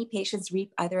many patients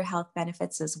reap other health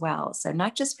benefits as well. So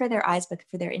not just for their eyes, but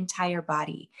for their entire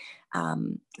body.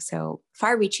 So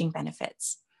far-reaching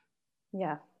benefits.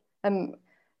 Yeah. And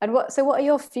what are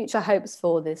your future hopes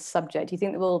for this subject? Do you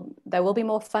think there will be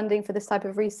more funding for this type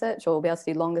of research, or we'll be able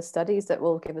to do longer studies that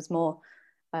will give us more,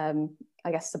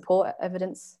 support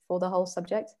evidence for the whole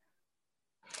subject?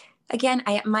 Again,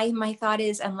 my thought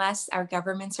is, unless our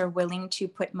governments are willing to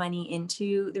put money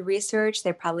into the research,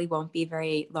 there probably won't be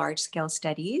very large-scale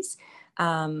studies.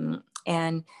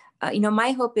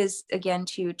 My hope is, again,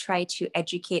 to try to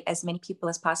educate as many people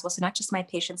as possible. So not just my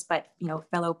patients, but,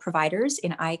 fellow providers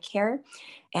in eye care.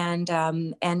 And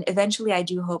eventually I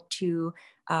do hope to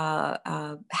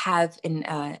have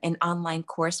an online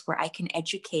course where I can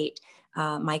educate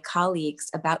my colleagues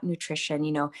about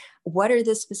nutrition. What are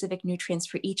the specific nutrients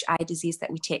for each eye disease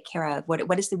that we take care of?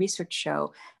 What does the research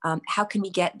show? How can we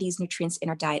get these nutrients in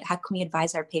our diet? How can we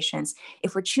advise our patients?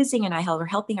 If we're choosing an eye health or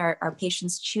helping our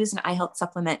patients choose an eye health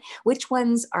supplement, which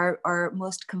ones are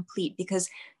most complete? Because,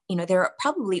 there are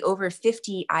probably over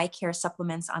 50 eye care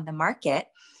supplements on the market,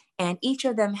 and each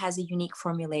of them has a unique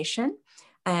formulation.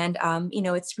 And,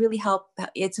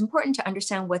 it's important to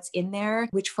understand what's in there,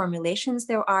 which formulations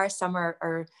there are. Some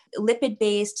are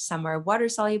lipid-based, some are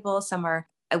water-soluble, some are,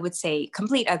 I would say,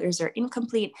 complete, others are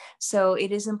incomplete. So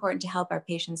it is important to help our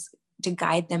patients, to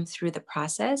guide them through the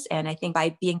process. And I think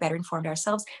by being better informed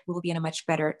ourselves, we will be in a much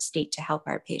better state to help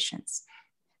our patients.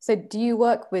 So do you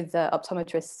work with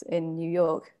optometrists in New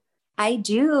York? I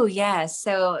do, yes.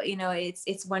 So,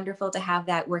 it's wonderful to have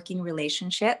that working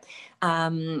relationship.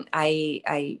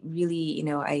 I really,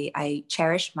 I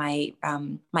cherish my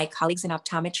my colleagues in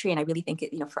optometry, and I really think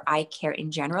for eye care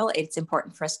in general, it's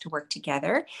important for us to work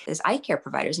together as eye care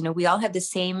providers. We all have the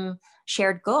same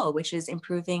shared goal, which is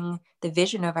improving the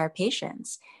vision of our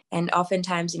patients. And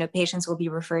oftentimes, patients will be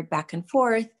referred back and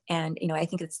forth, and I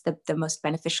think it's the most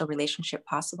beneficial relationship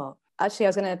possible. Actually, I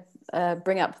was going to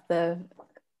bring up the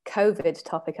COVID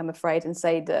topic, I'm afraid, and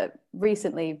say that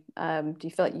recently, do you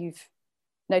feel like you've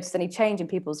noticed any change in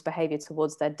people's behavior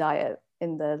towards their diet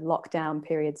in the lockdown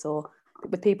periods, or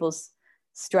with people's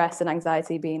stress and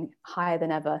anxiety being higher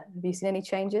than ever? Have you seen any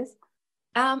changes?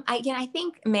 I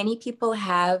think many people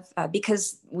have,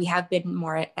 because we have been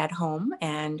more at home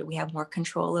and we have more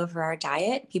control over our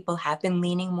diet, people have been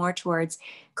leaning more towards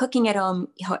cooking at home,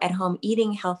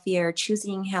 eating healthier,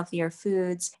 choosing healthier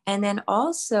foods. And then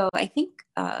also, I think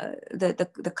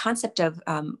the concept of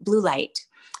blue light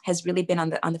has really been in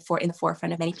the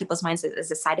forefront of many people's minds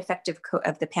as a side effect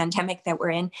of the pandemic that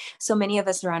we're in. So many of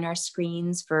us are on our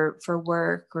screens for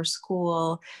work or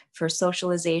school, for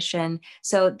socialization.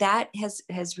 So that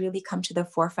has really come to the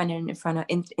forefront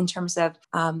in terms of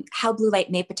how blue light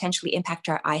may potentially impact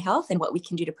our eye health and what we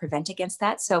can do to prevent against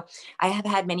that. So I have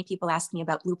had many people ask me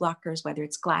about blue blockers, whether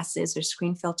it's glasses or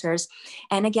screen filters.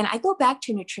 And again, I go back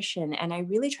to nutrition, and I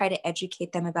really try to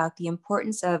educate them about the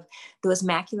importance of those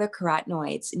macular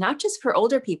carotenoids, not just for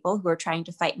older people who are trying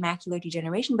to fight macular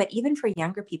degeneration, but even for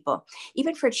younger people,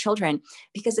 even for children,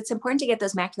 because it's important to get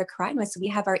those macular carotenoids. So we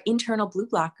have our internal blue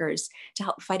blockers to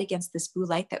help fight against this blue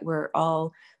light that we're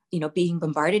all being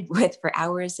bombarded with for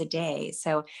hours a day.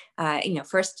 So,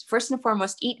 first and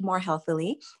foremost, eat more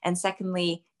healthily. And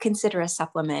secondly, consider a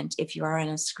supplement if you are on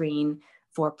a screen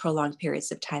for prolonged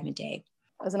periods of time a day.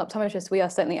 as an optometrist, we are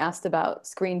certainly asked about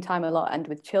screen time a lot, and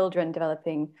with children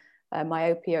developing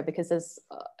myopia, because there's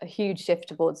a huge shift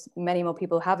towards many more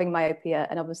people having myopia,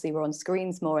 and obviously we're on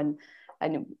screens more, and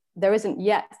there isn't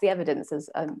yet the evidence,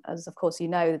 as of course you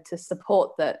know, to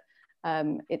support that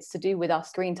it's to do with our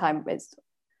screen time. It's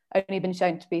only been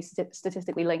shown to be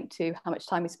statistically linked to how much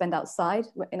time we spend outside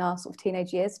in our sort of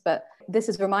teenage years. But this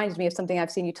has reminded me of something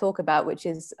I've seen you talk about, which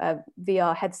is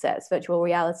VR headsets, virtual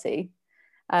reality.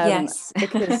 Yes.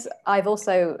 Because I've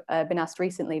also been asked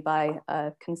recently by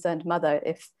a concerned mother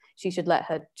if she should let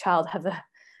her child have a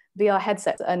VR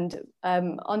headset. And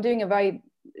on doing a very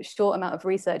short amount of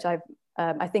research,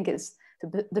 I think it's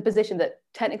the position that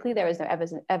technically there is no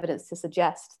evidence to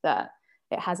suggest that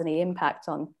it has any impact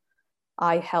on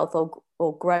eye health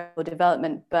or growth or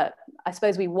development. But I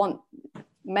suppose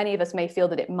many of us may feel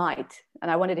that it might. And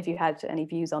I wondered if you had any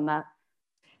views on that.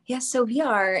 Yeah, so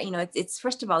VR, it's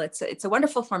first of all, it's a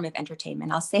wonderful form of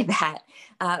entertainment. I'll say that,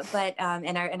 but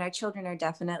our children are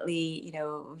definitely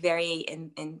very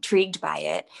intrigued by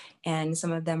it, and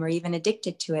some of them are even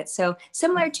addicted to it. So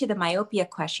similar to the myopia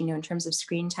question, in terms of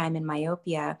screen time and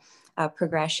myopia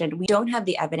progression, we don't have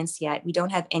the evidence yet. We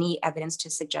don't have any evidence to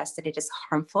suggest that it is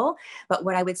harmful. But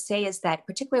what I would say is that,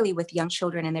 particularly with young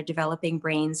children and their developing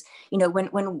brains, when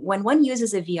one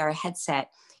uses a VR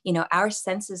headset, our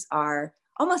senses are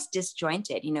almost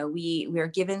disjointed. We're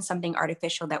given something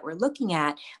artificial that we're looking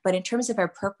at, but in terms of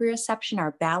our proprioception,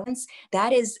 our balance,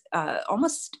 that is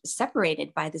almost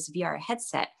separated by this VR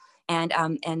headset. And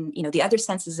the other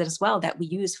senses as well that we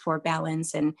use for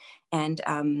balance and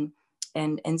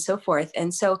so forth.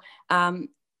 And so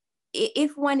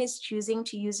if one is choosing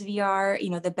to use VR,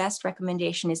 the best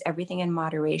recommendation is everything in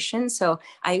moderation. So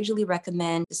I usually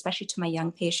recommend, especially to my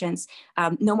young patients,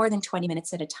 no more than 20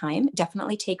 minutes at a time.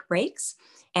 Definitely take breaks.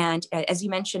 And as you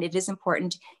mentioned, it is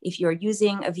important, if you're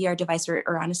using a VR device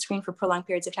or on a screen for prolonged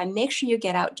periods of time, make sure you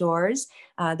get outdoors.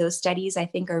 Those studies, I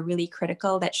think, are really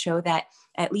critical that show that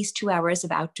at least 2 hours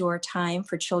of outdoor time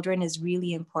for children is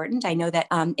really important. I know that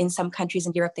in some countries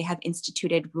in Europe, they have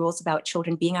instituted rules about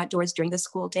children being outdoors during the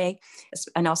school day,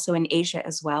 and also in Asia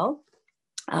as well.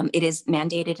 It is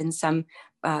mandated in some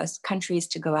countries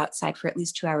to go outside for at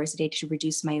least 2 hours a day to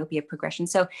reduce myopia progression.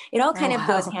 So it all kind of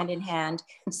goes hand in hand: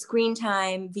 screen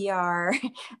time, VR,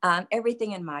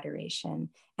 everything in moderation.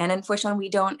 And unfortunately, we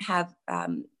don't have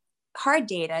hard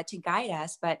data to guide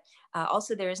us, but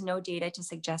also there is no data to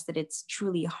suggest that it's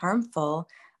truly harmful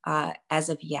as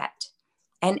of yet.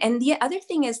 And the other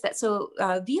thing is that,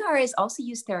 VR is also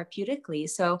used therapeutically.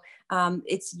 So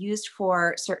it's used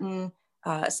for certain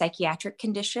psychiatric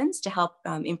conditions to help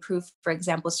improve, for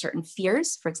example, certain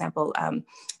fears, for example,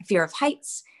 fear of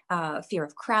heights, fear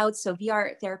of crowds. So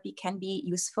VR therapy can be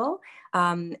useful,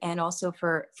 and also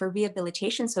for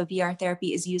rehabilitation. So VR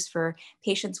therapy is used for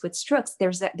patients with strokes.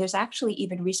 There's actually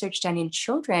even research done in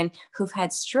children who've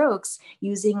had strokes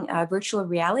using virtual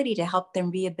reality to help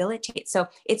them rehabilitate. So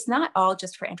it's not all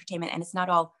just for entertainment, and it's not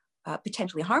all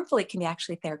potentially harmful. It can be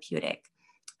actually therapeutic.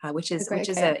 Which is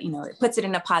it puts it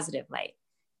in a positive light.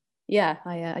 Yeah,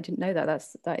 I didn't know that.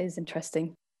 That is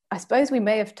interesting. I suppose we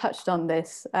may have touched on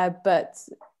this, but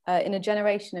in a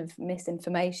generation of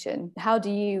misinformation, how do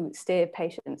you steer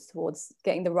patients towards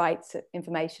getting the right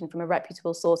information from a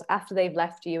reputable source after they've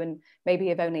left you and maybe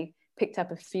have only picked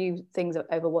up a few things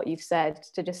over what you've said,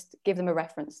 to just give them a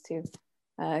reference to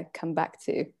come back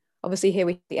to? Obviously, here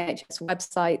we have the NHS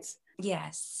website.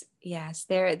 Yes.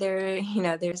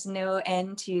 There's no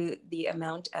end to the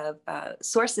amount of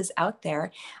sources out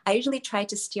there. I usually try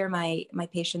to steer my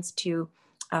patients to,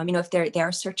 if they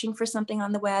are searching for something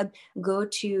on the web, go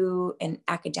to an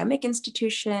academic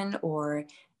institution or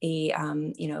a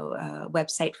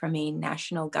website from a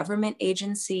national government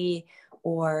agency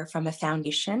or from a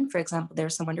foundation. For example, there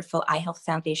are some wonderful eye health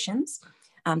foundations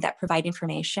that provide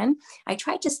information. I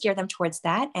try to steer them towards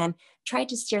that, and try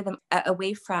to steer them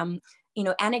away from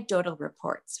anecdotal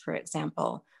reports, for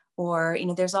example, or,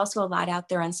 there's also a lot out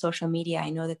there on social media. I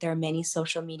know that there are many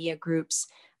social media groups,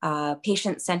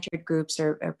 patient-centered groups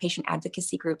or patient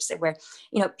advocacy groups where,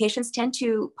 patients tend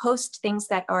to post things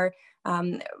that are,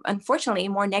 unfortunately,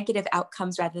 more negative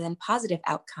outcomes rather than positive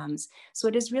outcomes. So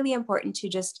it is really important to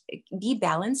just be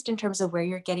balanced in terms of where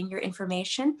you're getting your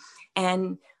information,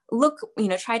 and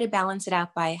try to balance it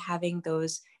out by having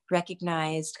those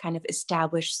recognized kind of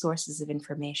established sources of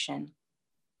information.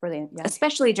 Brilliant. Yeah.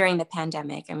 Especially during the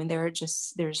pandemic. I mean, there's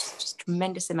just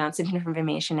tremendous amounts of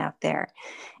information out there.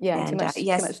 Yeah, and too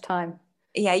much time.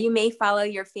 Yeah, you may follow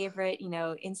your favorite,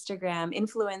 Instagram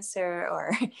influencer,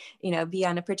 or, be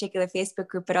on a particular Facebook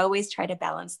group, but always try to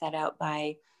balance that out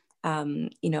by,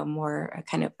 more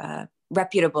kind of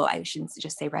reputable, I shouldn't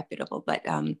just say reputable, but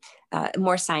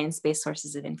more science-based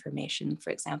sources of information.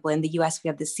 For example, in the US, we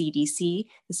have the CDC,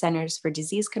 the Centers for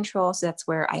Disease Control. So that's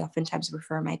where I oftentimes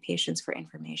refer my patients for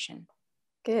information.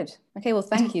 Good. Okay, well,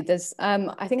 thank you. There's,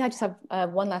 I think I just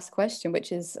have one last question,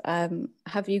 which is,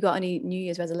 have you got any New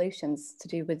Year's resolutions to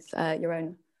do with your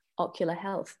own ocular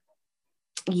health?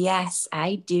 Yes,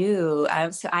 I do.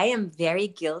 So I am very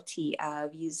guilty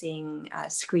of using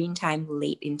screen time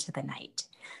late into the night.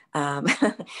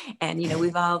 And, you know,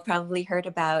 we've all probably heard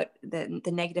about the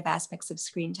negative aspects of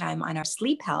screen time on our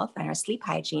sleep health and our sleep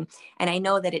hygiene. And I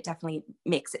know that it definitely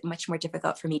makes it much more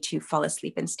difficult for me to fall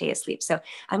asleep and stay asleep. So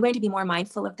I'm going to be more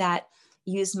mindful of that,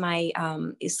 use my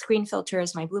screen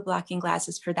filters, my blue blocking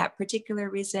glasses for that particular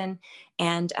reason,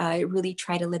 and really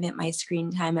try to limit my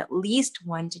screen time at least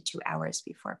 1 to 2 hours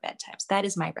before bedtime. So that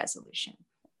is my resolution.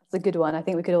 It's a good one. I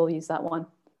think we could all use that one.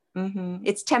 Mm-hmm.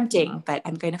 It's tempting, but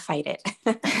I'm going to fight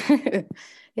it.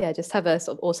 Yeah, just have a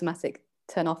sort of automatic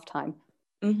turn off time.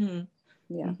 Mm-hmm.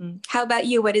 Yeah. Mm-hmm. How about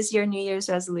you? What is your New Year's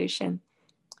resolution?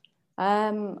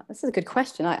 This is a good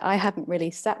question. I haven't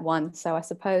really set one. So I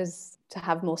suppose to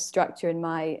have more structure in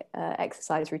my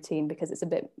exercise routine, because it's a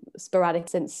bit sporadic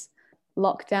since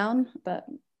lockdown, but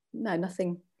no,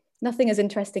 nothing as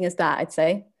interesting as that, I'd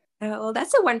say. Oh, well,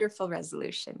 that's a wonderful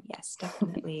resolution. Yes,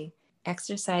 definitely.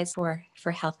 Exercise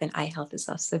for health and eye health is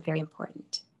also very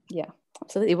important. Yeah,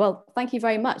 absolutely. Well, thank you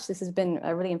very much. This has been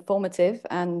really informative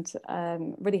and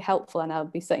really helpful. And I'll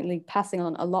be certainly passing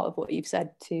on a lot of what you've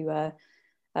said to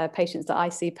patients that I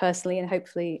see personally, and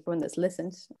hopefully everyone that's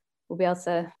listened will be able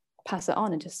to pass it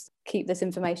on and just keep this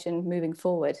information moving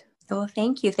forward. Well,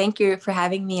 thank you. Thank you for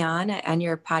having me on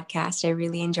your podcast. I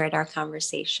really enjoyed our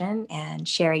conversation and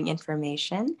sharing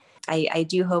information. I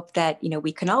do hope that, you know,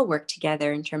 we can all work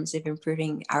together in terms of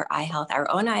improving our eye health, our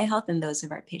own eye health, and those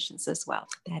of our patients as well.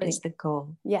 That is the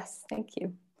goal. Yes, thank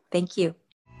you. Thank you.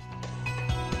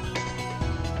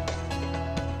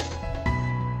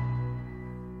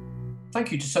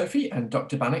 Thank you to Sophie and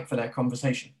Dr. Banik for their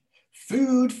conversation.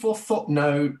 Food for thought.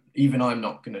 No, even I'm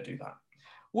not going to do that.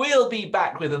 We'll be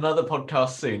back with another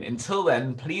podcast soon. Until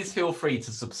then, please feel free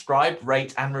to subscribe,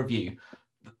 rate, and review.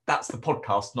 That's the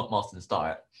podcast, not Martin's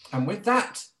Diet. And with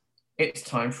that, it's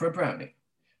time for a brownie.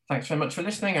 Thanks very much for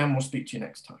listening, and we'll speak to you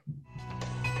next time.